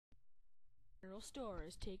General Store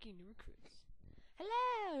is taking new recruits.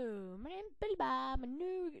 Hello, my name's Billy Bob. I'm a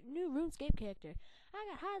new RuneScape character. I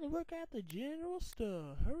got hired to work at the General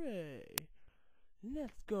Store. Hooray!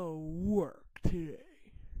 Let's go work today.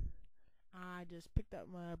 I just picked up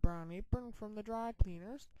my brown apron from the dry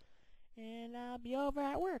cleaners, and I'll be over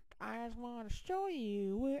at work. I just want to show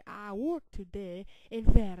you where I work today in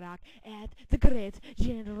Varrock at the Great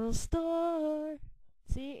General Store.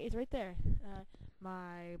 See, it's right there.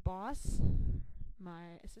 My boss,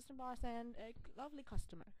 my assistant boss, and a lovely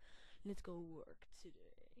customer. Let's go work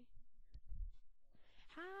today.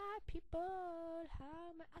 Hi, people.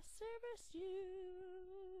 How may I service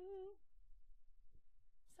you?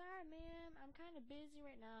 Sorry, ma'am. I'm kind of busy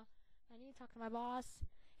right now. I need to talk to my boss.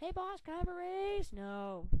 Hey, boss, can I have a raise?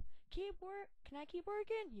 No. Can I keep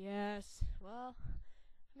working? Yes. Well,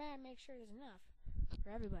 I better make sure there's enough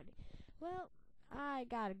for everybody. Well, I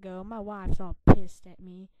gotta go. My wife's all pissed at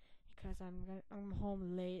me because I'm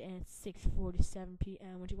home late and it's 6:47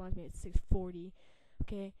 p.m. when she wants me at 6:40.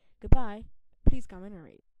 Okay, goodbye. Please come and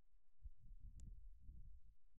rate.